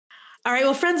All right.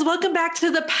 Well, friends, welcome back to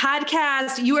the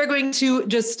podcast. You are going to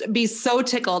just be so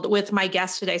tickled with my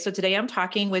guest today. So today I'm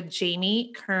talking with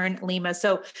Jamie Kern Lima.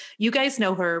 So you guys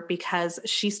know her because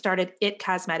she started It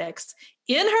Cosmetics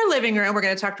in her living room. We're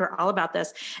going to talk to her all about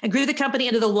this, and grew the company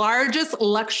into the largest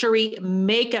luxury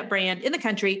makeup brand in the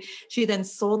country. She then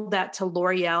sold that to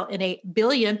L'Oreal in a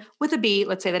billion, with a B,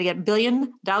 let's say that again, $1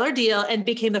 billion deal, and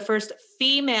became the first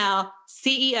female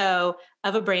CEO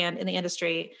of a brand in the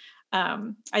industry.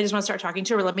 I just want to start talking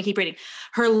to her. Let me keep reading.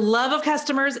 Her love of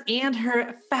customers and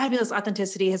her fabulous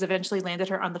authenticity has eventually landed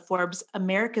her on the Forbes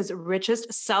America's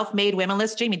Richest Self-Made Women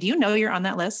list. Jamie, do you know you're on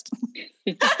that list?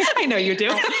 I know you do.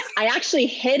 I actually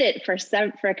hid it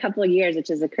for a couple of years, which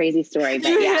is a crazy story. But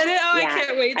you yeah, hid it? Oh, yeah, I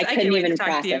can't wait. I couldn't even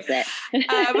process it.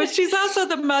 But she's also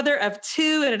the mother of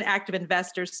two and an active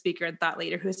investor, speaker, and thought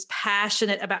leader who is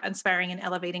passionate about inspiring and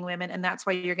elevating women. And that's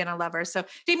why you're going to love her. So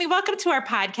Jamie, welcome to our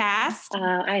podcast.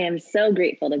 I am so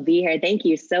grateful to be here. Thank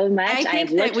you so much. I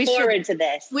look forward to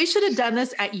this. We should have done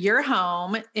this at your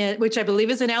home, which I believe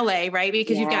is in LA, right?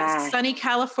 Because you've got sunny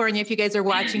California. If you guys are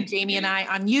watching Jamie and I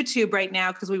on YouTube right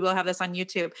now, because we will have this on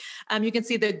YouTube, you can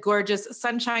see the gorgeous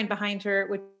sunshine behind her,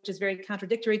 which is very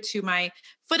contradictory to my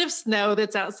foot of snow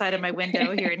that's outside of my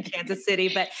window here in Kansas City.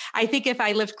 But I think if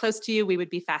I lived close to you, we would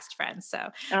be fast friends. So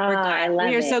we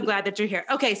are so glad that you're here.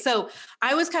 Okay. So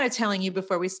I was kind of telling you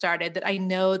before we started that I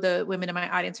know the women in my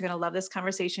audience are going to love this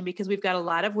conversation, because we've got a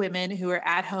lot of women who are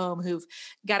at home, who've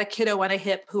got a kiddo on a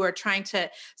hip, who are trying to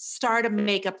start a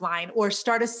makeup line or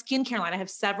start a skincare line. I have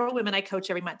several women I coach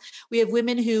every month. We have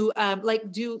women who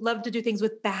love to do things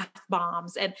with bath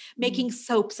bombs and making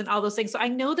soaps and all those things. So I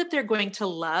know that they're going to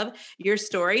love your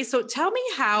story. So tell me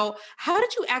how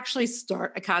did you actually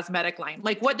start a cosmetic line?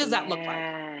 Like, what does that look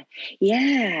like?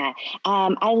 Yeah.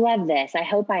 I love this. I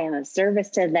hope I am of service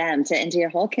to them, and to your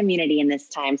whole community in this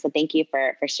time. So thank you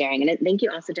for sharing. And thank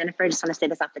you also, Jennifer. I just want to say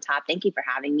this off the top. Thank you for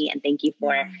having me. And thank you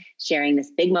for sharing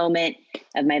this big moment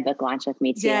of my book launch with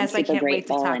me too. Yes, I can't wait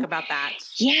to talk about that.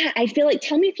 Yeah. I feel like,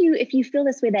 tell me if you feel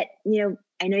this way, that,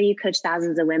 I know you coach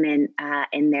thousands of women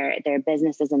in their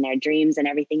businesses and their dreams and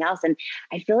everything else. And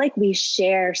I feel like we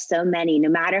share so many, no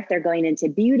matter if they're going into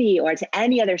beauty or to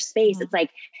any other space. It's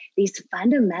like these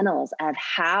fundamentals of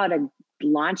how to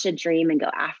launch a dream and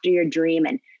go after your dream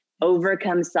and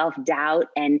overcome self-doubt,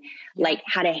 and like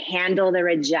how to handle the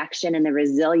rejection and the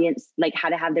resilience, like how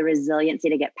to have the resiliency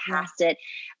to get past it.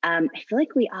 I feel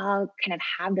like we all kind of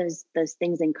have those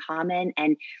things in common.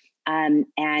 And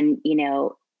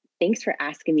thanks for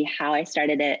asking me how I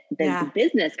started the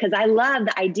business, because I love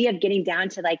the idea of getting down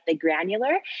to like the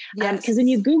granular. Because when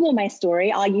you Google my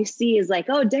story, all you see is like,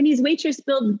 oh, Denny's waitress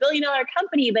built $1 billion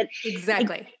company. But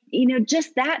exactly,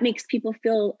 just that makes people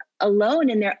feel alone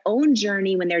in their own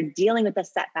journey when they're dealing with the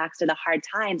setbacks or the hard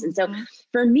times. And so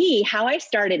for me, how I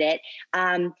started it,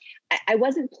 I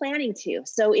wasn't planning to.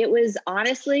 So it was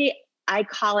honestly, I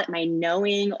call it my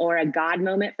knowing or a God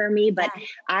moment for me. But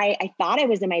I thought I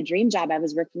was in my dream job. I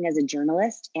was working as a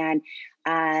journalist, and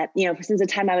since the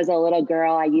time I was a little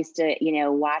girl, I used to,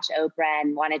 watch Oprah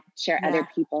and want to share other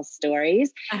people's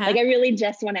stories. Like, I really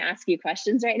just want to ask you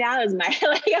questions right now is my,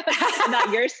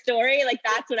 about your story. Like,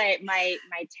 that's what my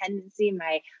tendency,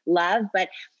 my love. But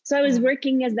so I was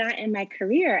working as that in my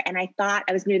career, and I thought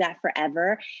I was going to do that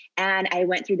forever. And I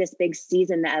went through this big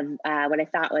season of what I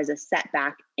thought was a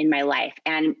setback in my life.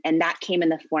 And that came in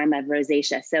the form of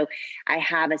rosacea. So I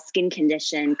have a skin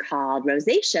condition called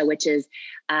rosacea, which is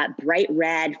bright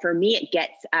red. For me, it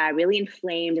gets really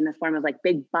inflamed in the form of like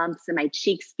big bumps, and my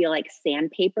cheeks feel like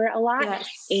sandpaper a lot.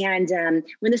 Yes. And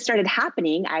when this started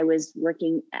happening, I was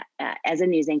working as a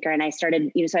news anchor, and I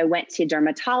started, so I went to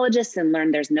dermatologists and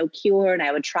learned there's no cure, and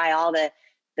I would try all the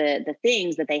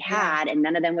things that they had, and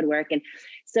none of them would work. And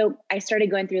so I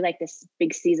started going through like this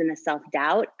big season of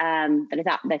self-doubt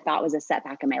that I thought was a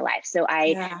setback in my life. So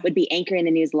I would be anchoring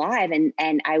the news live,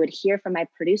 and I would hear from my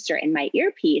producer in my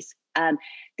earpiece,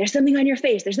 there's something on your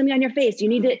face. There's something on your face. You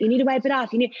need to wipe it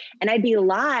off. And I'd be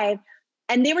live,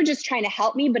 and they were just trying to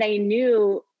help me, but I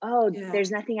knew,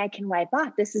 there's nothing I can wipe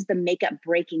off. This is the makeup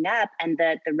breaking up and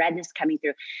the redness coming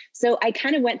through. So I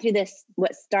kind of went through this,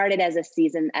 what started as a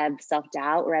season of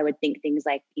self-doubt, where I would think things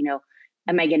like,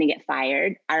 am I going to get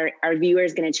fired? Are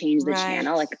viewers going to change the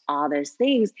channel? Like all those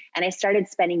things. And I started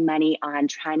spending money on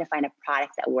trying to find a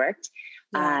product that worked.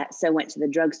 So I went to the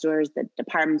drugstores, the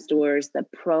department stores, the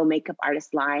pro makeup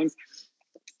artist lines.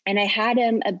 And I had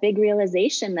a big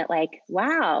realization that like,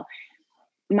 wow,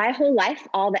 my whole life,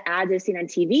 all the ads I've seen on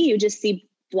TV, you just see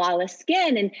flawless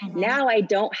skin. And now I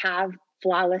don't have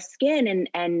flawless skin,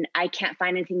 and I can't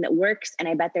find anything that works. And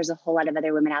I bet there's a whole lot of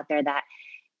other women out there that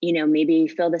maybe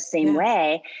feel the same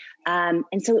way. And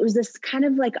so it was this kind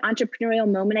of like entrepreneurial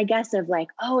moment, I guess, of like,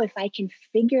 oh, if I can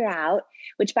figure out,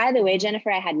 which by the way,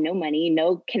 Jennifer, I had no money,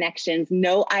 no connections,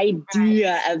 no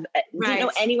idea of, didn't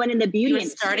know anyone in the beauty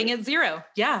industry. Starting at zero.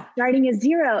 Yeah. Starting at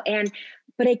zero.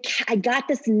 But I got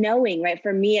this knowing, right?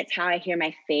 For me, it's how I hear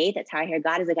my faith. It's how I hear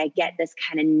God, is like, I get this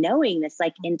kind of knowing, this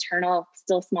like internal,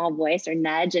 still small voice or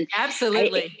nudge. And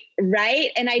absolutely.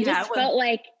 Right. And I just felt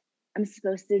like I'm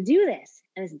supposed to do this.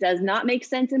 And this does not make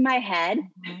sense in my head,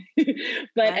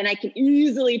 and I can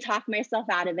easily talk myself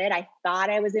out of it. I thought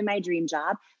I was in my dream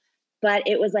job, but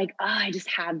it was like, oh, I just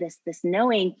have this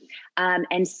knowing.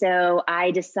 And so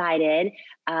I decided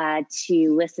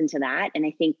to listen to that. And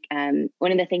I think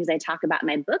one of the things I talk about in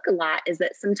my book a lot is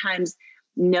that sometimes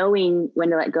knowing when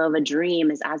to let go of a dream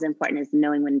is as important as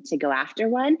knowing when to go after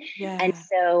one. Yeah. And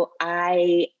so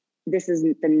this is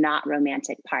the not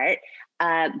romantic part.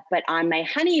 But on my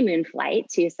honeymoon flight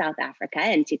to South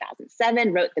Africa in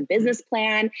 2007, wrote the business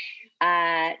plan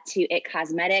to It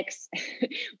Cosmetics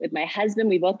with my husband.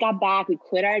 We both got back, we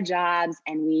quit our jobs,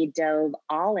 and we dove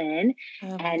all in.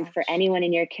 And for anyone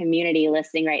in your community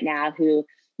listening right now who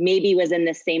maybe was in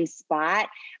the same spot,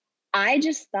 I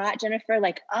just thought, Jennifer,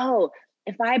 like, oh,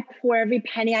 if I pour every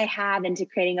penny I have into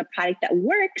creating a product that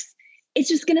works, it's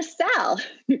just going to sell.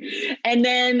 And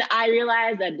then I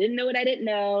realized I didn't know what I didn't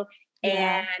know.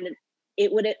 Yeah. And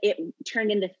it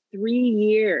turned into 3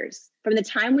 years from the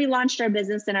time we launched our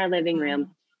business in our living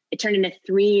room. It turned into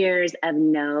 3 years of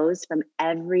no's from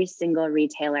every single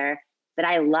retailer that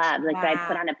I loved, like that I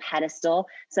put on a pedestal.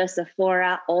 So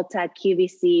Sephora, Ulta,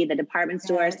 QVC, the department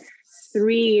stores,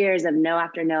 3 years of no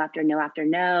after no after no after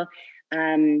no.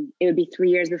 It would be 3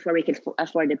 years before we could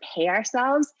afford to pay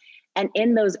ourselves. And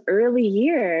in those early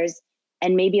years,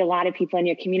 and maybe a lot of people in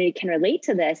your community can relate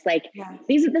to this, like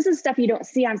this is stuff you don't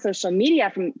see on social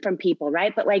media from people,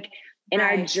 right? But like in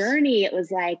our journey, it was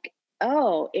like,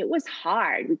 oh, it was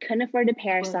hard. We couldn't afford to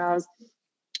pay ourselves.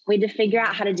 We had to figure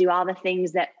out how to do all the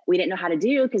things that we didn't know how to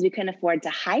do because we couldn't afford to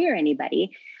hire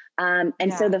anybody.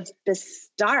 So the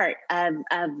start of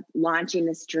launching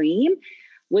this dream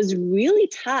was really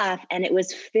tough, and it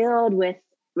was filled with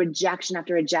rejection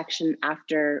after rejection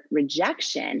after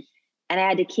rejection. And I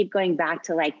had to keep going back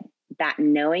to like that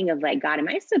knowing of like, God, am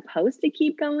I supposed to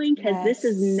keep going? Because this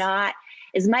is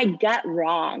my gut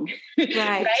wrong?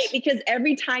 Right. Because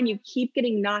every time you keep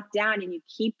getting knocked down and you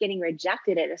keep getting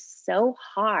rejected, it is so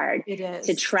hard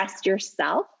to trust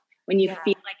yourself when you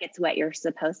feel like it's what you're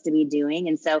supposed to be doing.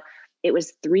 And so it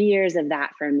was 3 years of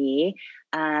that for me.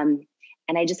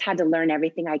 And I just had to learn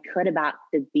everything I could about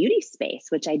the beauty space,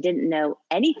 which I didn't know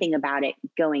anything about it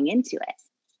going into it.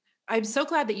 I'm so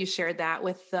glad that you shared that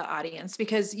with the audience,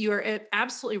 because you're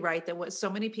absolutely right that what so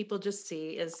many people just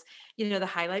see is, the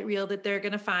highlight reel that they're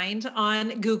going to find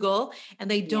on Google, and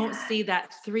they don't see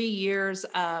that 3 years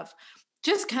of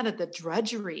just kind of the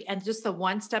drudgery and just the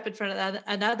one step in front of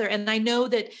another. And I know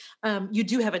that you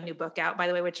do have a new book out, by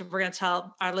the way, which we're going to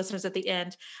tell our listeners at the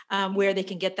end where they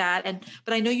can get that.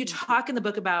 But I know you talk in the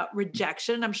book about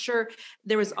rejection. I'm sure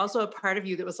there was also a part of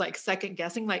you that was like second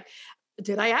guessing, like,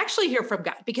 did I actually hear from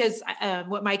God? Because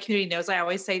what my community knows, I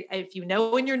always say, if you know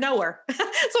when you're knower.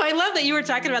 So I love that you were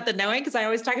talking about the knowing, because I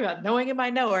always talk about knowing in my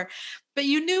knower. But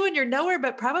you knew in your knower,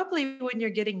 but probably when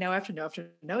you're getting no after no after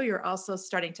no, you're also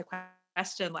starting to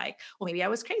question like, well, maybe I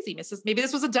was crazy. Maybe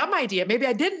this was a dumb idea. Maybe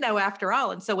I didn't know after all.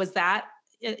 And so was that,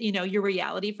 your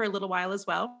reality for a little while as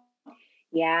well?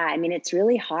 Yeah. I mean, it's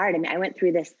really hard. I mean, I went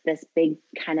through this big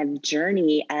kind of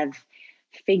journey of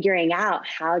figuring out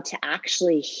how to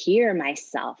actually hear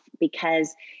myself,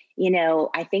 because,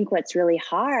 I think what's really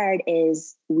hard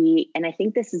is and I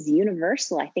think this is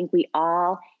universal. I think we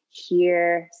all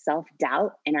hear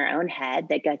self-doubt in our own head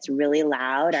that gets really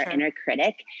loud, our inner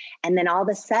critic. And then all of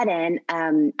a sudden,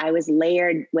 I was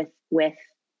layered with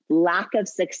lack of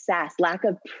success, lack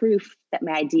of proof that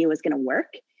my idea was going to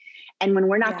work. And when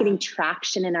we're not getting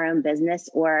traction in our own business,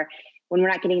 or when we're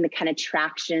not getting the kind of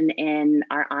traction in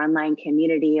our online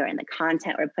community or in the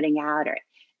content we're putting out or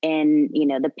in,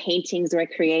 the paintings we're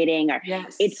creating, or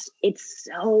it's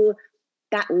so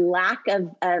that lack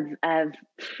of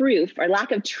proof or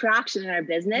lack of traction in our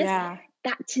business,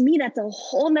 that to me, that's a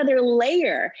whole nother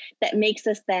layer that makes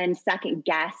us then second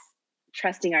guess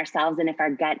trusting ourselves and if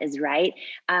our gut is right.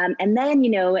 And then,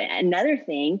 another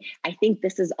thing, I think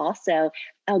this is also,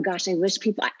 oh gosh, I wish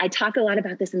people, I talk a lot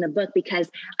about this in the book, because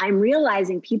I'm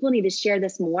realizing people need to share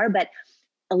this more, but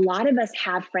a lot of us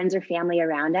have friends or family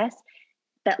around us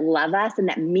that love us and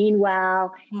that mean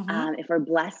well, if we're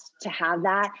blessed to have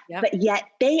that, but yet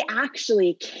they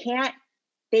actually can't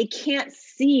they can't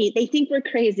see, they think we're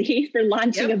crazy for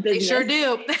launching a business. They sure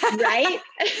do. Right?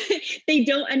 They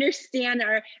don't understand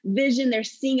our vision. They're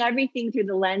seeing everything through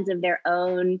the lens of their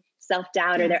own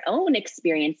self-doubt or their own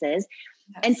experiences.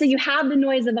 Yes. And so you have the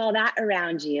noise of all that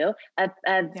around you,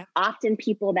 of often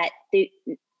people that they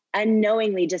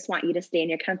unknowingly just want you to stay in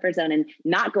your comfort zone and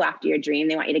not go after your dream.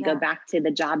 They want you to go back to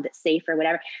the job that's safe or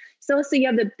whatever. So you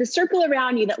have the circle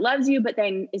around you that loves you, but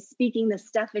then is speaking the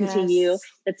stuff into you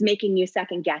that's making you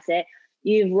second guess it.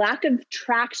 You have lack of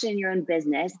traction in your own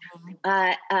business.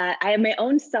 I have my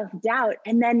own self-doubt.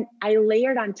 And then I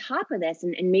layered on top of this,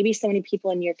 and maybe so many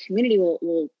people in your community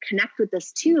will connect with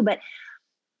this too, but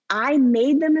I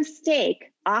made the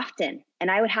mistake often, and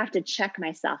I would have to check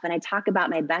myself. And I talk about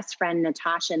my best friend,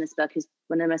 Natasha, in this book, who's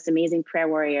one of the most amazing prayer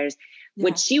warriors,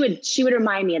 which she would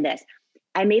remind me of this.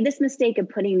 I made this mistake of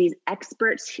putting these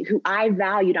experts who I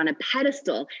valued on a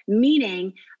pedestal,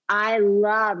 meaning I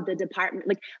love the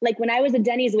department. Like when I was a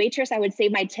Denny's waitress, I would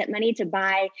save my tip money to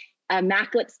buy a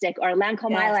MAC lipstick or a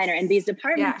Lancome eyeliner in these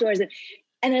department stores.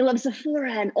 And I love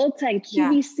Sephora and Ulta and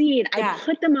QVC. And I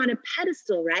put them on a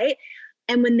pedestal, right?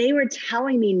 And when they were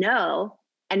telling me no,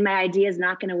 and my idea is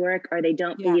not going to work, or they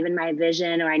don't believe in my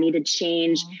vision, or I need to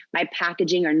change my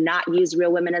packaging or not use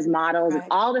real women as models and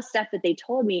all the stuff that they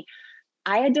told me,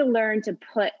 I had to learn to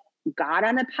put God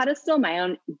on a pedestal, my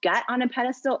own gut on a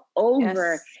pedestal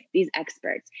over these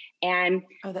experts. And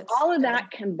all of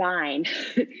that combined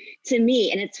to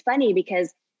me. And it's funny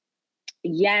because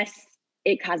yes,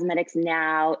 It Cosmetics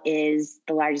now is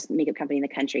the largest makeup company in the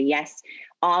country. Yes,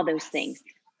 all those things.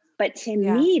 But to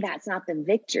me, that's not the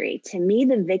victory. To me,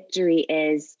 the victory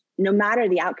is, no matter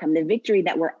the outcome, the victory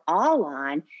that we're all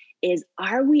on is,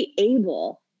 are we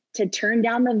able to turn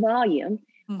down the volume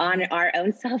on our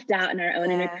own self-doubt and our own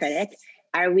inner critic?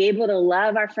 Are we able to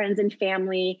love our friends and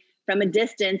family from a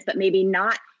distance, but maybe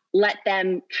not let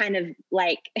them kind of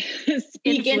like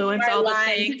speak influence into our all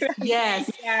lives? the things.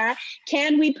 Yes.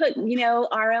 Can we put,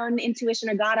 our own intuition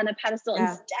or God on a pedestal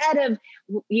instead of,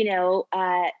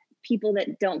 people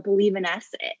that don't believe in us?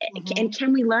 And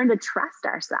can we learn to trust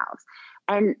ourselves?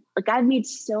 And like, I've made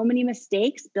so many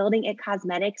mistakes building It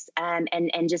Cosmetics and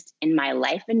just in my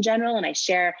life in general. And I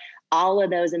share all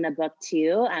of those in the book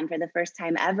too, for the first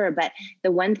time ever. But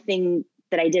the one thing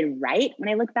that I did right when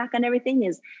I look back on everything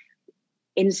is,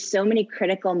 in so many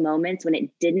critical moments when it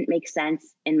didn't make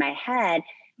sense in my head,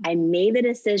 I made the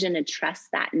decision to trust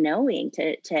that knowing,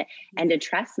 and to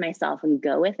trust myself and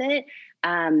go with it.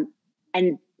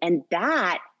 And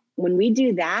that, when we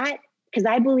do that, because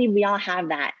I believe we all have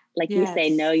that, like you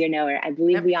say, know your knower. I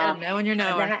believe we all know when you're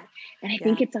knower. That. And I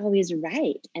think it's always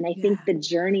right. And I think the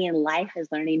journey in life is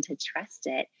learning to trust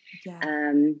it.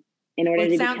 In order to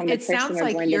become the person we're born to be. It sounds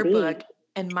like your book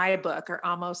and my book are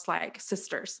almost like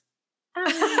sisters. And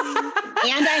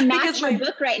I match your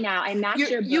book right now. I match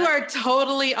your book. You are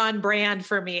totally on brand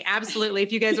for me. Absolutely.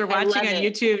 If you guys are watching on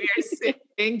YouTube, you're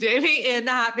seeing Jamie in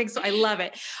the hot pink. So I love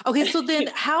it. Okay. So then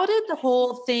how did the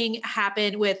whole thing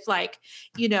happen with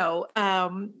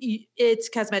It's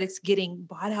Cosmetics getting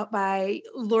bought out by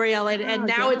L'Oreal and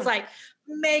now it's like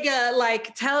mega,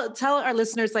 like tell our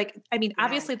listeners,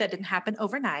 obviously that didn't happen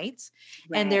overnight.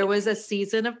 And there was a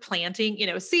season of planting,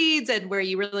 seeds, and where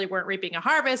you really weren't reaping a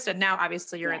harvest. And now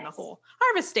obviously you're in the whole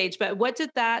harvest stage, but what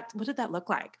did that look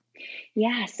like?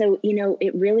 Yeah. So,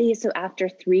 it really, so after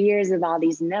 3 years of all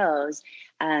these no's,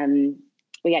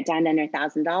 we got down to under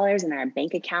 $1,000 in our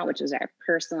bank account, which was our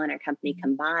personal and our company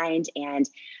combined. And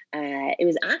it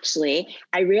was actually,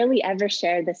 I rarely ever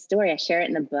share this story. I share it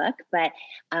in the book, but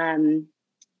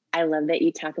I love that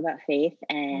you talk about faith,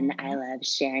 and I love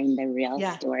sharing the real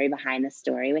story behind the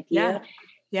story with you.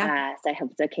 So I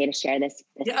hope it's okay to share this.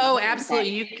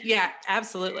 Absolutely.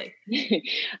 Absolutely.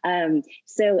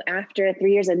 So after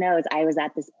 3 years of no's, I was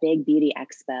at this big beauty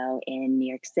expo in New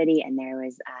York City, and there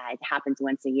was, it happens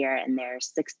once a year, and there's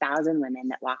 6,000 women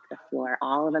that walk the floor.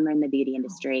 All of them are in the beauty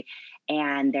industry,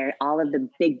 and they're all of the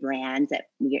big brands that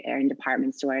are in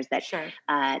department stores that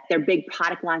their big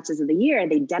product launches of the year,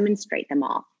 they demonstrate them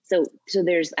all. So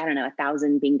there's,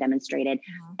 1,000 being demonstrated,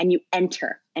 and you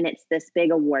enter, and it's this big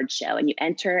award show, and you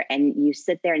enter and you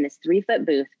sit there in this 3-foot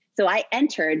booth. So I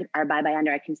entered our Bye Bye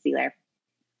Under Eye Concealer,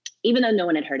 even though no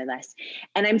one had heard of us.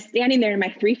 And I'm standing there in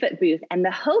my 3-foot booth. And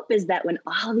the hope is that when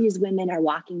all these women are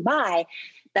walking by,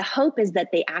 the hope is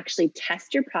that they actually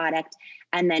test your product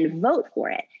and then vote for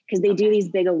it, because they do these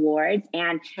big awards.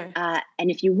 And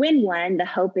if you win one, the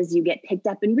hope is you get picked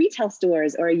up in retail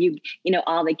stores, or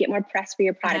all they get more press for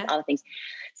your product, all the things.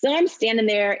 So I'm standing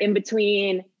there in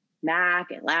between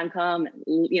MAC and Lancome,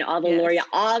 and, all the L'Oreal,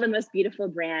 all the most beautiful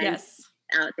brands.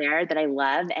 out there that I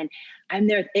love. And I'm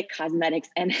there with It Cosmetics.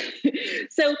 And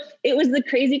so it was the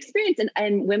crazy experience.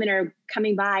 And women are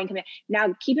coming by and coming.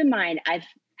 Now, keep in mind, I've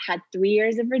had 3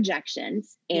 years of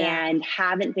rejections and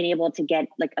haven't been able to get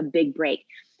like a big break.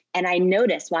 And I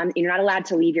noticed, you're not allowed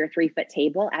to leave your 3-foot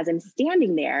table. As I'm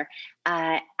standing there,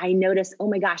 I noticed, oh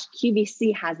my gosh,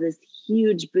 QVC has this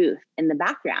huge booth in the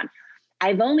background.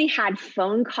 I've only had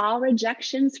phone call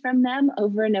rejections from them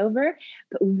over and over,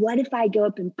 but what if I go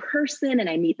up in person and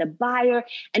I meet the buyer?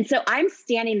 And so I'm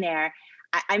standing there.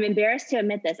 I'm embarrassed to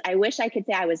admit this. I wish I could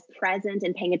say I was present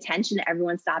and paying attention to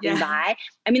everyone stopping by.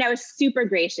 I mean, I was super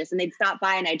gracious, and they'd stop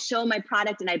by and I'd show my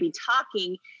product and I'd be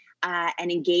talking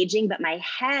and engaging, but my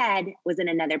head was in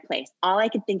another place. All I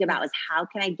could think about was, how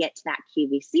can I get to that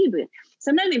QVC booth? So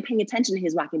I'm not even paying attention to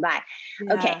who's walking by.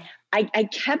 Okay. I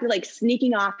kept like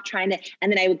sneaking off and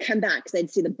then I would come back because I'd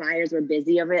see the buyers were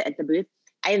busy over at the booth.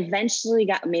 I eventually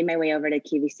made my way over to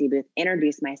QVC booth,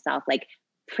 introduced myself, like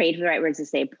prayed for the right words to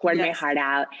say, poured my heart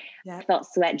out, felt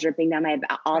sweat dripping down my,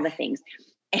 all the things.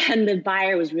 And the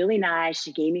buyer was really nice.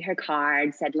 She gave me her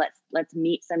card, said, let's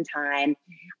meet sometime.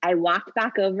 I walked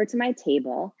back over to my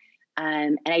table,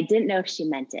 and I didn't know if she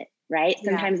meant it, right?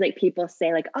 Sometimes like people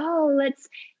say like, oh, let's,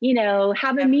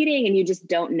 have a meeting, and you just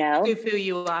don't know. Foo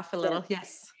you off a little.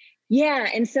 Yes. Yeah.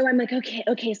 And so I'm like,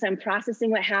 okay. So I'm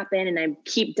processing what happened, and I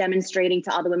keep demonstrating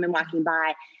to all the women walking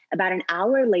by. About an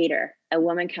hour later, a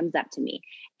woman comes up to me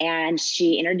and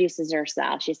she introduces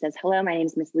herself. She says, hello, my name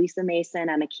is Miss Lisa Mason.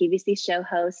 I'm a QVC show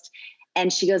host.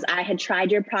 And she goes, I had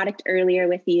tried your product earlier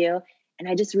with you. And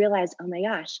I just realized, oh my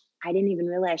gosh, I didn't even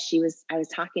realize I was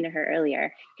talking to her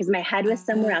earlier because my head was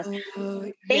somewhere else.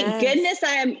 Thank goodness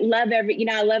I love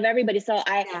everybody. So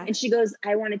and she goes,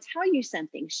 I want to tell you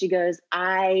something. She goes,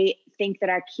 I think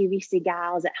that our QVC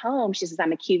gals at home, she says,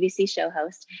 I'm a QVC show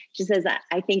host. She says,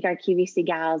 I think our QVC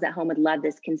gals at home would love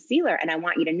this concealer. And I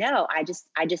want you to know, I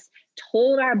just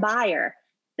told our buyer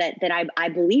that I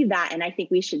believe that. And I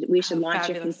think we should launch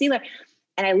your concealer.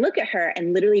 And I look at her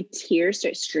and literally tears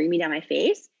start streaming down my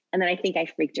face. And then I think I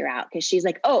freaked her out because she's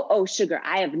like, oh, sugar,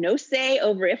 I have no say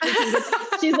over if we can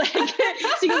get, she's like,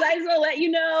 she goes, I just want to let you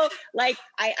know, like,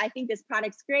 I think this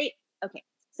product's great. Okay.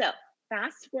 So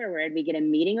fast forward, we get a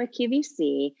meeting with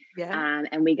QVC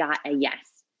and we got a yes.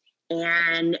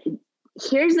 And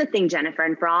here's the thing, Jennifer,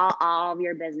 and for all of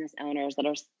your business owners that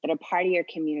are part of your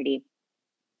community,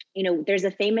 there's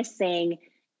a famous saying,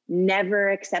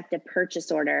 never accept a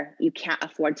purchase order you can't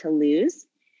afford to lose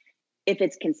if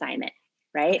it's consignment.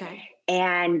 Right. Okay.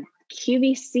 And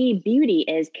QVC beauty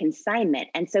is consignment.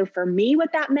 And so for me,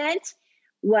 what that meant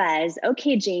was,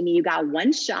 okay, Jamie, you got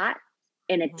one shot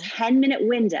in a 10-minute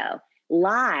window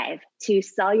live to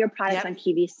sell your products on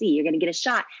QVC. You're going to get a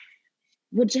shot.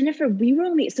 Well, Jennifer, we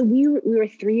were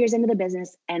 3 years into the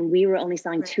business, and we were only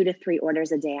selling 2 to 3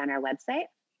 orders a day on our website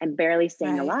and barely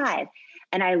staying alive.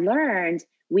 And I learned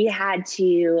we had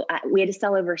to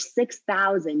sell over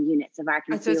 6,000 units of our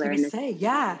concealer in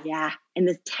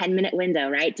this 10-minute window,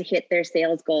 right? To hit their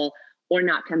sales goal or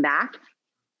not come back.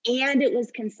 And it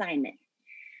was consignment.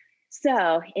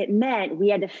 So it meant we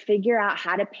had to figure out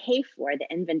how to pay for the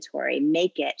inventory,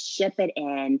 make it, ship it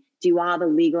in, do all the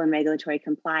legal and regulatory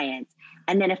compliance.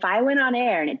 And then if I went on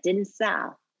air and it didn't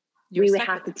sell, we would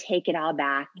have to take it all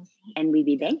back and we'd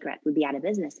be bankrupt. We'd be out of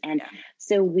business. And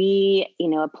so we,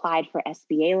 applied for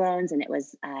SBA loans, and it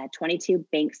was 22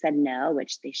 banks said no,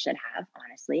 which they should have,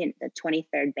 honestly. And the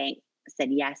 23rd bank said,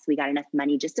 yes, we got enough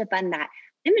money just to fund that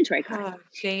inventory cost. Oh,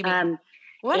 Jamie,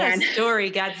 what a story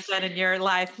God's done in your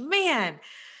life, man.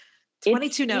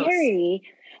 22 no's.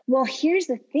 Well, here's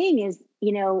the thing is,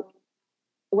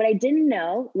 what I didn't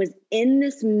know was in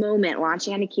this moment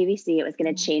launching on a QVC, it was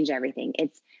going to change everything.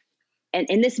 And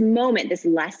in this moment, this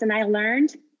lesson I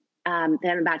learned that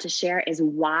I'm about to share is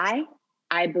why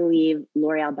I believe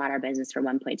Loreal bought our business for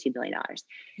 $1.2 billion.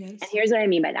 Yes. And here's what I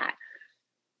mean by that.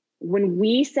 When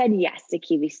we said yes to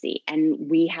QVC and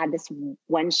we had this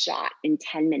one shot in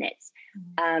 10 minutes,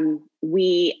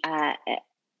 we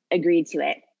agreed to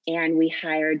it, and we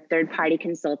hired third-party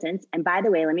consultants. And by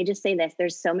the way, let me just say this.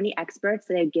 There's so many experts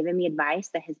that have given me advice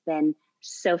that has been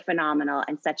so phenomenal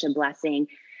and such a blessing.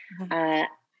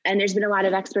 And there's been a lot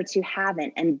of experts who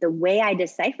haven't. And the way I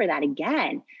decipher that,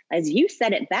 again, as you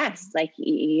said it best, like,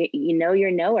 you know,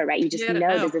 your knower, right? You just know,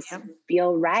 does this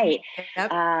feel right?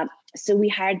 So we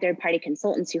hired third-party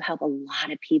consultants who help a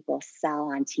lot of people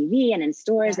sell on TV and in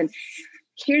stores. And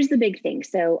here's the big thing.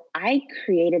 So I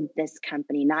created this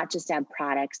company, not just to have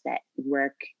products that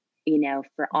work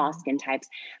for all skin types.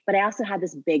 But I also had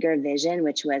this bigger vision,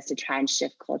 which was to try and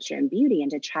shift culture and beauty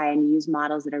and to try and use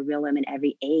models that are real women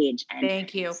every age and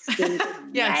thank you. Skin,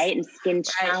 yes. right? And skin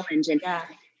challenge. And yeah.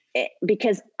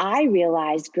 Because I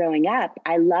realized growing up,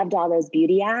 I loved all those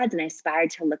beauty ads and I aspired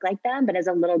to look like them. But as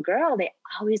a little girl, they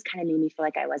always kind of made me feel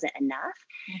like I wasn't enough.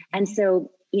 And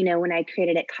so, when I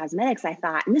created It Cosmetics, I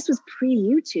thought, and this was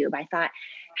pre-YouTube, I thought,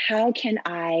 how can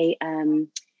I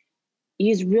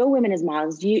use real women as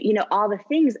models, all the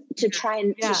things to try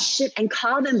and to shift and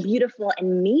call them beautiful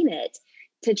and mean it,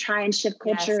 to try and shift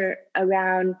culture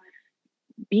around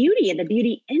beauty and the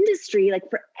beauty industry, like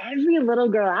for every little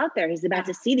girl out there who's about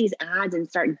to see these ads and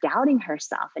start doubting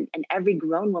herself, and every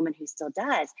grown woman who still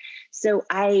does. So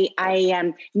I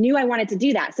knew I wanted to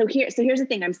do that. So here's the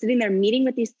thing. I'm sitting there meeting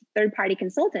with these third-party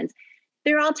consultants.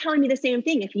 They're all telling me the same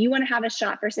thing. If you want to have a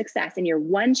shot for success and you're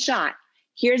one shot,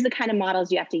 here's the kind of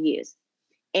models you have to use.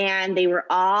 And they were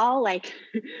all like,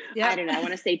 I don't know, I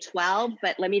want to say 12,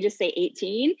 but let me just say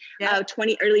 18,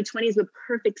 20, early 20s with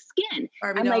perfect skin.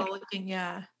 I'm like, looking,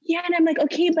 yeah. And I'm like,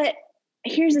 okay, but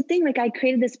here's the thing. Like I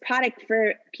created this product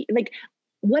for like,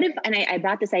 what if, and I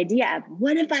brought this idea up,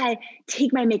 what if I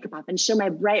take my makeup off and show my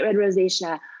bright red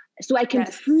rosacea so I can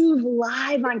prove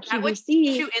live on QVC. What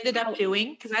you ended up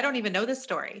doing? Because I don't even know this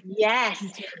story. Yes.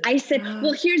 I said,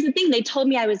 well, here's the thing. They told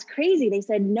me I was crazy. They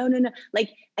said, no.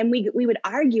 Like, and we would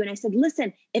argue. And I said,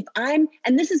 listen, and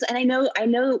I know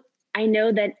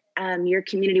that your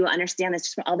community will understand this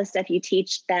just from all the stuff you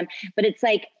teach them. But it's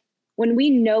like, when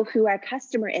we know who our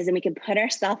customer is and we can put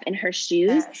ourselves in her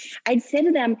shoes, I'd say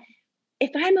to them, if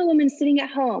I'm a woman sitting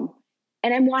at home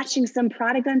and I'm watching some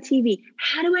product on TV,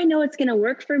 how do I know it's going to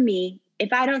work for me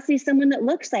if I don't see someone that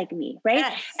looks like me, right?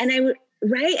 Yes.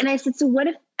 And I said, so what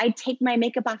if I take my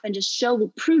makeup off and just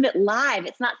prove it live?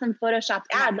 It's not some Photoshopped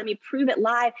ad. Let me prove it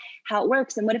live how it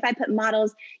works. And what if I put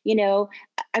models,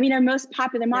 our most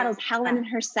popular models, Helen in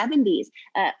her 70s.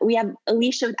 We have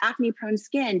Alicia with acne-prone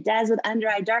skin, Des with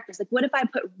under-eye darkness. Like, what if I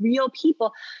put real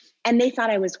people? And they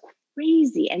thought I was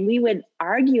crazy. And we would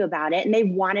argue about it. And they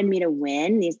wanted me to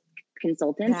win, these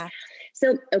consultants.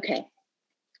 So, okay.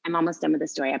 I'm almost done with the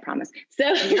story, I promise. So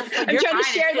I'm trying to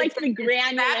share like the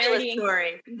granularity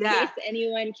in case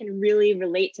anyone can really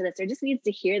relate to this or just needs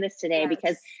to hear this today,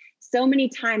 because so many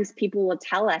times people will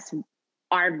tell us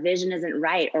our vision isn't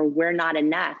right, or we're not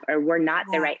enough, or we're not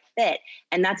the right fit.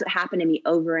 And that's what happened to me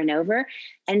over and over.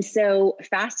 And so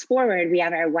fast forward, we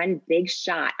have our one big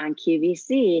shot on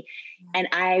QVC, and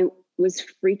I was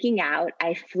freaking out.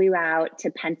 I flew out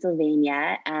to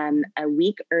Pennsylvania a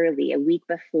week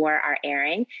before our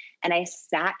airing. And I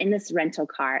sat in this rental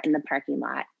car in the parking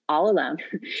lot all alone,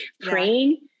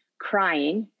 praying,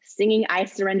 crying, singing I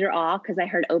Surrender All, because I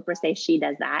heard Oprah say she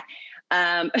does that.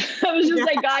 I was just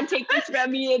like, God, take this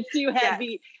from me. It's too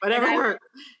heavy. Whatever works.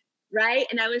 Right.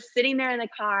 And I was sitting there in the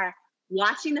car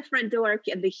watching the front door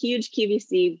of the huge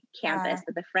QVC campus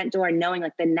at the front door, knowing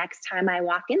like the next time I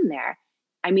walk in there,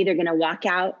 I'm either going to walk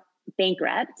out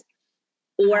bankrupt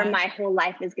or my whole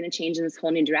life is going to change in this whole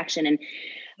new direction. And,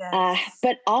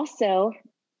 but also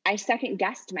I second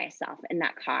guessed myself in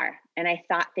that car. And I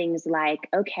thought things like,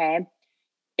 okay,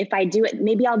 if I do it,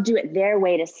 maybe I'll do it their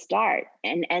way to start.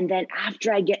 And then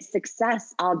after I get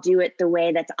success, I'll do it the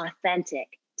way that's authentic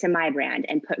to my brand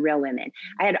and put real women.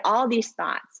 I had all these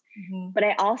thoughts, but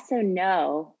I also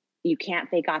know you can't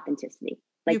fake authenticity.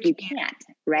 Like you can't,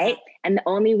 right? And the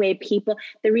only way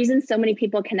the reason so many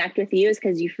people connect with you is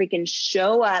because you freaking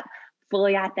show up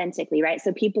fully authentically, right?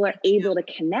 So people are able to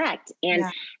connect. And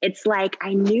it's like,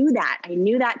 I knew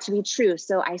that to be true.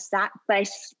 So I sat, but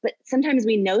sometimes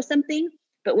we know something,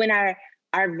 but when our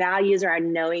values or our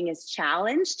knowing is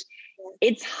challenged,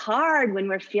 it's hard when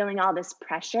we're feeling all this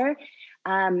pressure.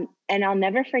 And I'll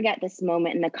never forget this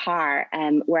moment in the car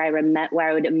where I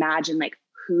would imagine like,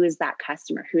 who is that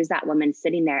customer? Who's that woman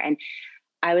sitting there? And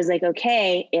I was like,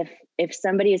 okay, if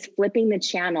somebody is flipping the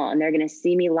channel and they're going to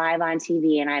see me live on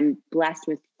TV and I'm blessed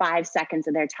with 5 seconds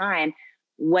of their time,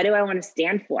 what do I want to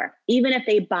stand for? Even if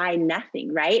they buy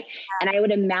nothing, right? And I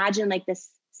would imagine like this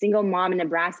single mom in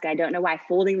Nebraska, I don't know why,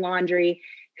 folding laundry,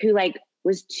 who like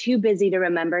was too busy to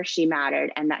remember she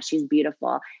mattered and that she's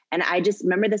beautiful. And I just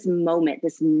remember this moment,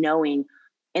 this knowing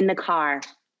in the car,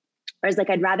 I was like,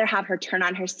 I'd rather have her turn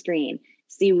on her screen,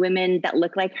 see women that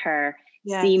look like her,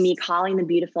 see me calling them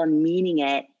beautiful and meaning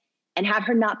it, and have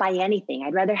her not buy anything.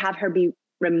 I'd rather have her be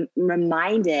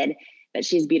reminded that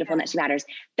she's beautiful and that she matters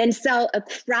than sell a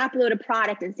crap load of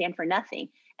product and stand for nothing.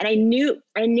 And I knew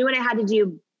what I had to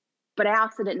do, but I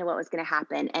also didn't know what was going to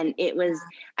happen. And it was,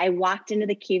 I walked into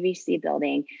the QVC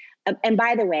building. And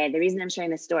by the way, the reason I'm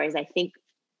sharing this story is I think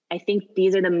I think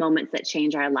these are the moments that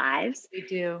change our lives. We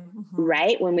do. Mm-hmm.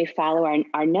 Right? When we follow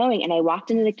our knowing. And I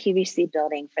walked into the QVC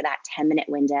building for that 10-minute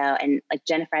window. And like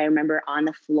Jennifer, I remember on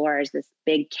the floors, this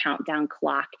big countdown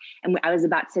clock. And I was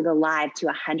about to go live to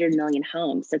 100 million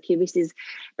homes. So QVC's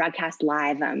broadcast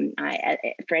live.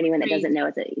 For anyone that doesn't know,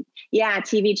 it's a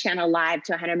TV channel live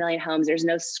to 100 million homes. There's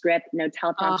no script, no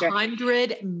teleprompter.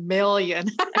 100 million.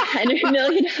 100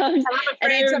 million homes.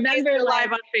 And I remember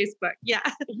live on Facebook. Yeah.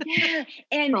 Yeah.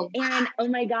 And oh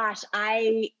my gosh,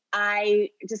 I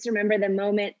just remember the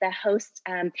moment the host,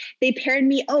 they paired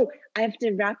me. Oh, I have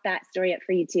to wrap that story up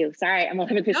for you too. Sorry, I'm all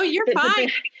over this. No, you're fine.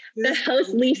 The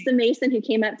host, Lisa Mason, who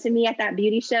came up to me at that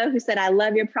beauty show, who said, I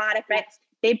love your product, right?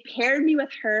 They paired me with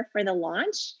her for the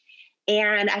launch.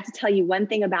 And I have to tell you one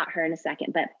thing about her in a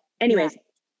second. But anyways,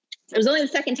 it was only the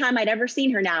second time I'd ever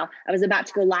seen her now. I was about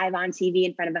to go live on TV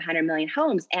in front of 100 million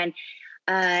homes. And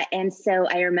so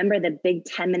I remember the big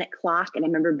 10-minute clock, and I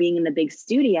remember being in the big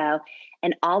studio,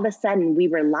 and all of a sudden we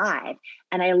were live.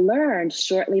 And I learned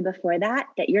shortly before that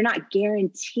you're not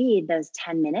guaranteed those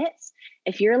 10 minutes.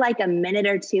 If you're like a minute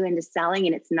or two into selling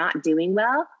and it's not doing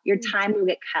well, your time will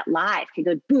get cut live, could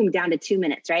go boom down to 2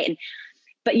 minutes, right?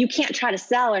 But you can't try to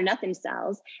sell or nothing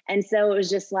sells. And so it was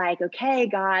just like, okay,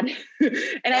 God.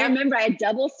 And I remember I had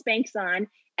double Spanx on.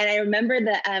 And I remember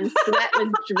the sweat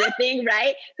was dripping,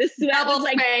 right? The sweat Double was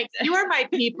like, Spanx. You are my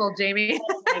people, Jamie.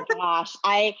 Oh my gosh.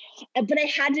 But I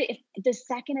had to, the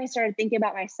second I started thinking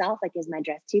about myself, like, is my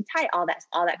dress too tight? All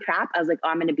that crap. I was like, oh,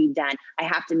 I'm going to be done. I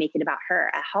have to make it about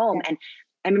her at home. Yeah. And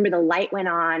I remember the light went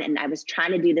on and I was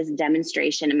trying to do this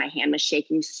demonstration and my hand was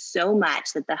shaking so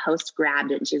much that the host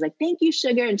grabbed it and she was like, thank you,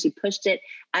 sugar. And she pushed it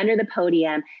under the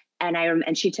podium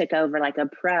and she took over like a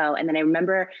pro. And then I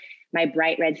remember my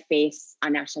bright red face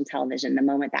on national television, the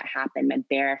moment that happened, my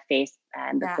bare face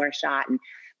before shot. And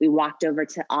we walked over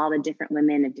to all the different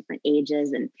women of different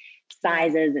ages and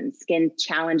sizes and skin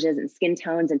challenges and skin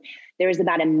tones. And there was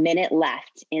about a minute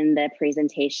left in the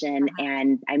presentation.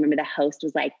 And I remember the host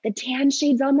was like, the tan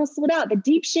shade's almost sold out. The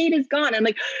deep shade is gone. I'm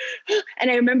like,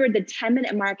 and I remember the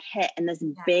 10-minute mark hit and this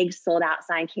big sold out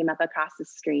sign came up across the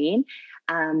screen.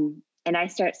 And I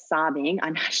start sobbing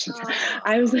on national.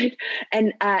 I was like,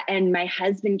 and my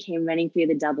husband came running through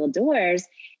the double doors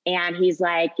and he's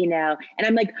like, and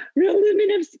I'm like, real women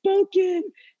have spoken.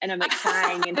 And I'm like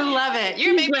crying. And I love it.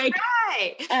 You're making me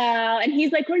cry. And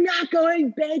he's like, we're not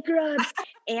going bankrupt.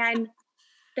 And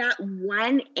that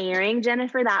one airing,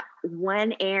 Jennifer, that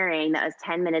one airing that was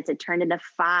 10 minutes, it turned into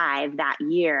 5 that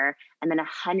year and then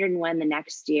 101 the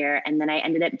next year. And then I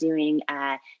ended up doing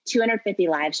 250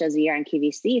 live shows a year on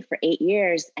QVC for 8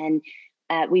 years. And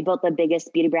we built the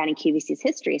biggest beauty brand in QVC's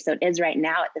history. So it is right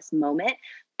now at this moment.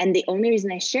 And the only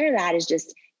reason I share that is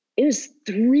just, it was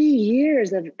 3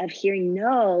 years of hearing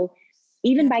no,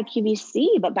 even by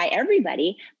QVC, but by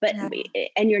everybody,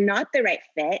 and you're not the right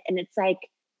fit. And it's like,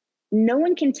 no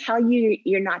one can tell you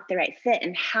you're not the right fit.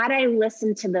 And had I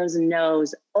listened to those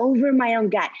no's over my own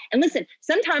gut, and listen,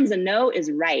 sometimes a no is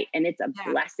right and it's a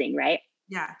blessing, right?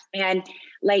 Yeah. And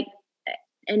like,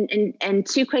 and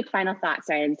 2 quick final thoughts.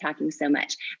 Sorry, I'm talking so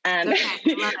much.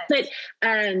 But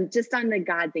just on the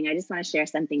God thing, I just want to share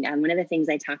something. One of the things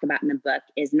I talk about in the book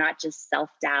is not just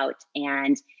self-doubt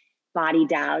and body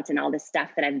doubt and all the stuff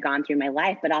that I've gone through in my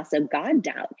life, but also God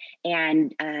doubt.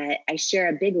 And I share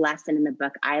a big lesson in the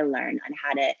book I learned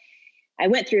on I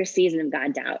went through a season of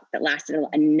God doubt that lasted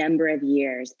a number of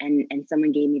years. And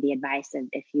someone gave me the advice of,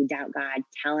 if you doubt God,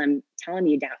 tell him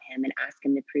you doubt him and ask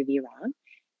him to prove you wrong.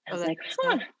 I was like,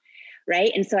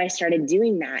 right. And so I started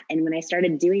doing that. And when I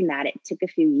started doing that, it took a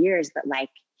few years, but like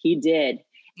he did.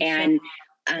 And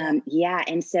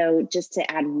and so just to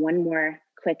add one more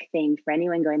quick thing for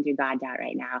anyone going through God doubt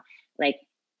right now, like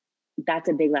that's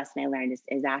a big lesson I learned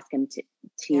is ask him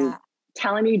to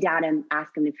tell him you doubt him,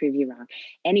 ask him to prove you wrong.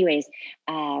 Anyways,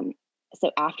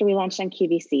 so after we launched on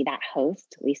QVC, that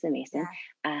host, Lisa Mason,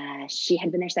 she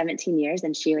had been there 17 years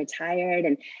and she retired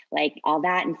and like all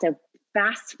that. And so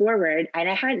fast forward, and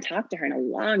I hadn't talked to her in a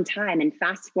long time, and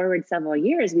fast forward several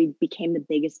years, we became the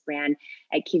biggest brand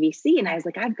at QVC. And I was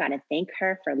like, I've got to thank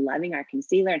her for loving our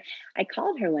concealer. And I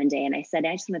called her one day and I said,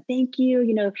 I just want to thank you.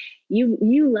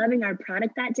 You loving our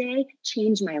product that day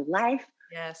changed my life.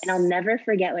 Yes. And I'll never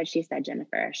forget what she said,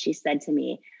 Jennifer. She said to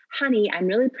me, honey, I'm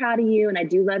really proud of you. And I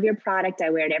do love your product.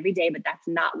 I wear it every day, but that's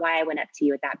not why I went up to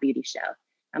you at that beauty show.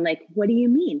 I'm like, what do you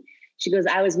mean? She goes,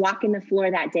 I was walking the floor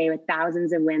that day with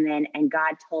thousands of women and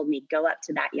God told me, go up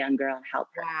to that young girl and help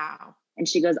her. Wow. And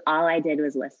she goes, all I did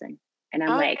was listen. And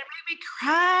I'm like, it made me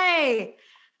cry.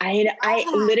 I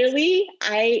literally,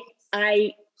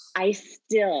 I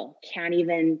still can't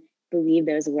even believe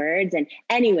those words. And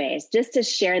anyways, just to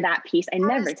share that piece, I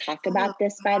never talk about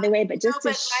this, by the way, but just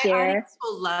to share. My audience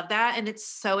will love that. And it's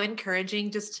so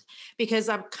encouraging just because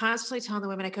I'm constantly telling the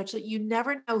women I coach that you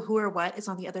never know who or what is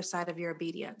on the other side of your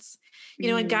obedience.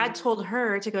 And God told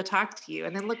her to go talk to you,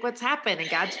 and then look what's happened. And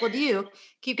God told you,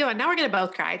 keep going. Now we're going to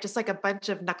both cry, just like a bunch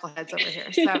of knuckleheads over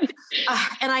here. So,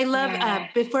 and I love,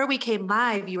 before we came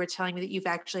live, you were telling me that you've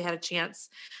actually had a chance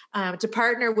to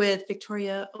partner with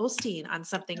Victoria Osteen on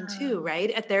something too,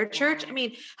 right? At their church. I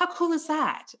mean, how cool is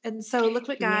that? And so look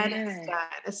what God has done.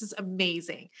 This is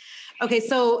amazing. Okay.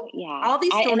 So all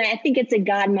these stories. And I think it's a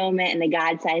God moment and a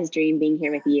God-sized dream being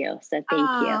here with you. So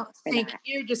thank you. Thank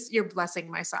you. You're blessing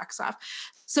my socks off.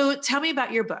 So tell me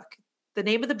about your book. The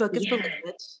name of the book is Believe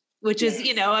It, which is,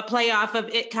 a play off of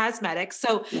It Cosmetics.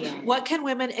 So what can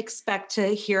women expect to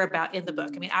hear about in the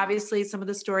book? I mean, obviously some of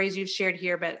the stories you've shared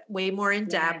here, but way more in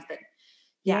depth.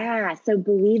 So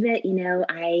Believe It,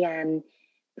 I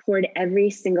poured every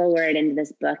single word into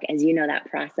this book, as you know, that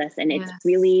process. And it's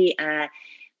really,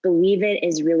 Believe It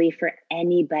is really for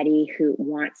anybody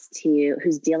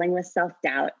who's dealing with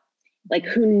self-doubt, like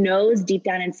who knows deep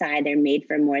down inside they're made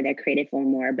for more, they're created for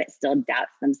more, but still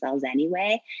doubts themselves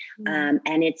anyway. And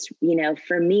it's,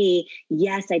 for me,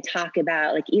 yes, I talk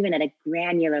about, like, even at a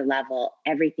granular level,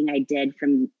 everything I did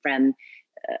from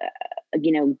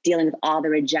dealing with all the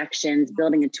rejections,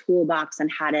 building a toolbox on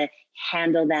how to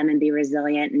handle them and be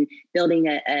resilient, and building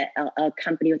a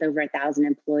company with over 1,000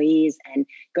 employees, and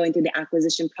going through the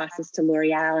acquisition process to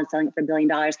Loreal and selling it for $1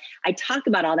 billion. I talk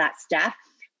about all that stuff,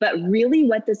 but really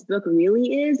what this book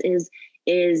really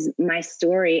is my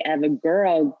story of a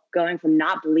girl going from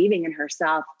not believing in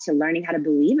herself to learning how to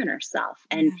believe in herself,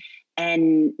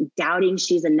 and doubting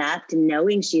she's enough to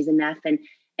knowing she's enough, and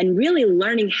really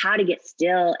learning how to get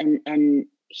still and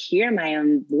hear my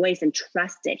own voice and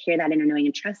trust it, hear that inner knowing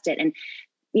and trust it. And,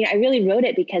 I really wrote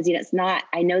it because,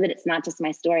 I know that it's not just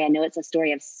my story. I know it's a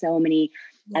story of so many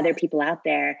other people out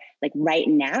there, like right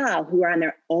now, who are on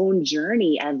their own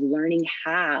journey of learning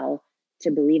how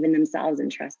to believe in themselves and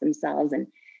trust themselves and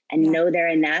know they're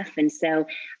enough. And so,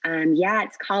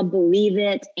 it's called Believe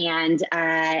It. And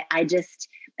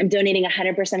I'm donating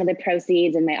 100% of the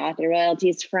proceeds and my author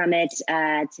royalties from it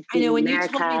to Feed when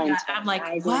America. You told me that, I'm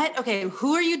like, what? Okay,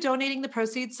 who are you donating the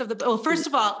proceeds of the book? Well, first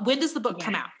of all, when does the book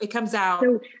come out? It comes out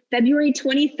so February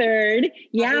 23rd.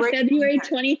 February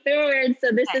 23rd.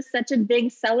 So this is such a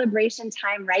big celebration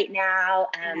time right now.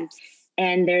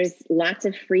 And there's lots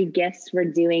of free gifts we're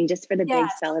doing just for the big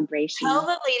celebration. Tell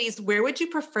the ladies, where would you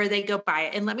prefer they go buy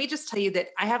it? And let me just tell you that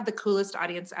I have the coolest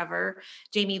audience ever,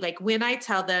 Jamie. Like when I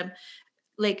tell them,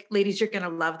 like, ladies, you're going to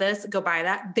love this, go buy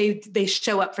that. They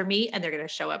show up for me and they're going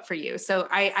to show up for you. So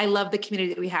I love the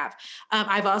community that we have.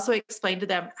 I've also explained to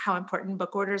them how important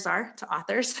book orders are to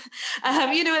authors.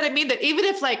 You know what I mean? That even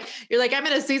if you're like, I'm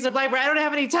in a season of life where I don't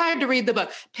have any time to read the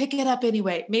book, pick it up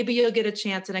anyway. Maybe you'll get a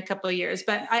chance in a couple of years,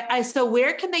 but so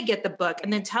where can they get the book?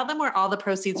 And then tell them where all the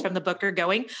proceeds from the book are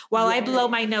going while I blow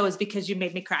my nose because you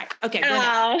made me cry. Okay.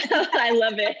 I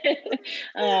love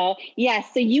it.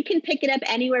 So you can pick it up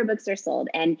anywhere books are sold.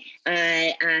 And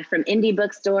from indie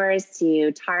bookstores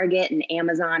to Target and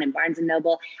Amazon and Barnes and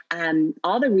Noble,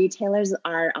 all the retailers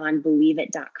are on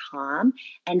BelieveIt.com.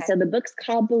 And so the book's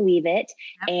called Believe It.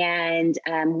 And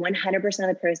 100% of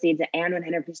the proceeds and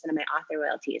 100% of my author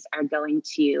royalties are going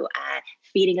to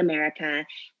Feeding America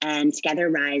and Together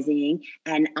Rising.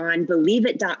 And on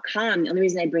BelieveIt.com, the only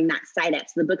reason I bring that site up,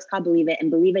 so the book's called Believe It,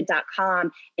 and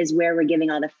BelieveIt.com is where we're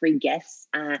giving all the free gifts.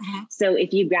 So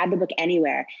if you grab the book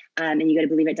anywhere and you go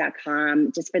to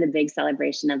BelieveIt.com, just for the big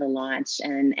celebration of the launch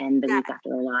and the week after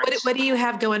the launch. What do you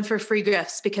have going for free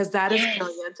gifts? Because that is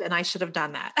brilliant, and I should have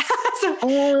done that.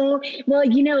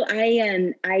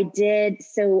 I did.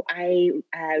 So I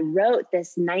wrote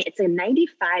this it's a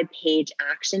 95-page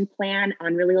action plan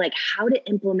on really like how to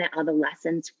implement all the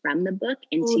lessons from the book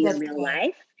into your real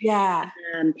life. Yeah.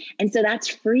 And so that's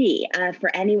free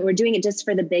for anyone. We're doing it just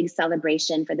for the big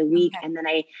celebration for the week. Okay. And then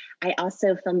I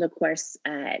also filmed a course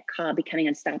called Becoming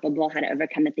Unstoppable, How to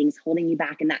Overcome the Things Holding You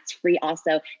Back. And that's free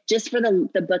also just for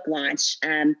the book launch.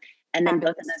 And then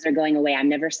both of those are going away. I'm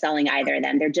never selling either of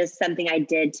them. They're just something I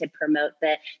did to promote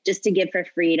just to give for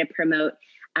free to promote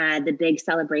the big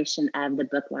celebration of the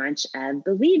book launch of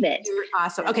Believe It. You're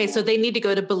awesome. Okay. So they need to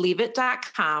go to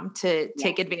BelieveIt.com to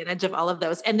take advantage of all of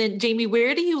those. And then Jamie,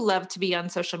 where do you love to be on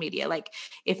social media? Like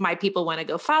if my people want to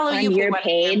go follow you. On your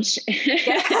page.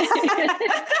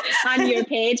 On your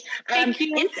page. I'm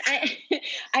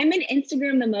in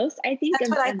Instagram the most, I think. That's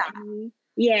what I thought.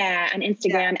 Yeah, on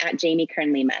Instagram at Jamie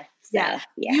Kern Lima. So,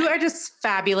 you are just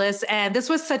fabulous. And this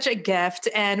was such a gift.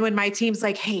 And when my team's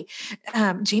like, hey,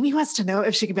 Jamie wants to know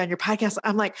if she can be on your podcast,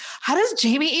 I'm like, how does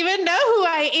Jamie even know who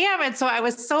I am? And so I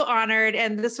was so honored.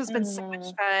 And this has been so much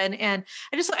fun. And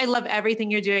I love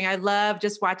everything you're doing. I love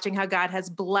just watching how God has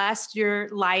blessed your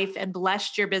life and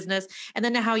blessed your business. And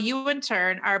then how you in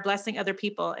turn are blessing other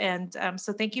people. And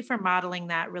so thank you for modeling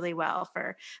that really well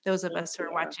for those of us who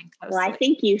are watching closely. Well, I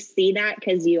think you see that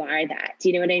because you are that. Do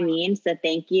you know what I mean? So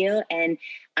thank you. And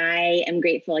I am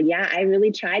grateful. Yeah, I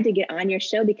really tried to get on your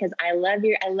show because I love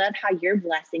how you're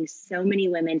blessing so many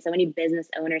women, so many business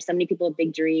owners, so many people with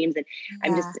big dreams. And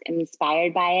I'm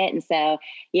inspired by it. And so,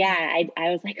 I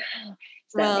was like, oh.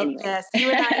 So yes, you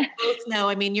and I both know,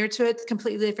 I mean, you're to a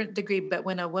completely different degree, but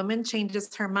when a woman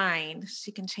changes her mind,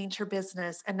 she can change her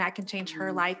business, and that can change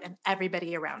her life and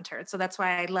everybody around her. So that's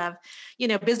why I love,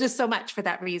 business so much for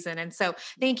that reason. And so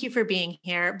thank you for being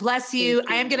here. Bless you.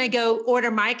 I am going to go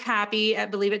order my copy at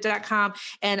BelieveIt.com.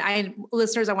 And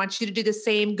listeners, I want you to do the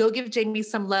same. Go give Jamie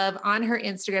some love on her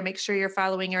Instagram. Make sure you're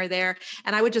following her there.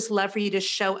 And I would just love for you to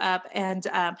show up and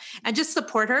just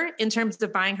support her in terms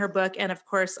of buying her book. And of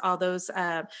course, all those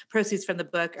proceeds from the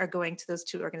book are going to those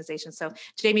two organizations. So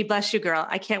Jamie, bless you, girl.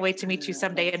 I can't wait to meet you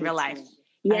someday in real life.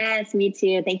 Yes, me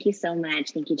too. Thank you so much.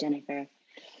 Thank you, Jennifer.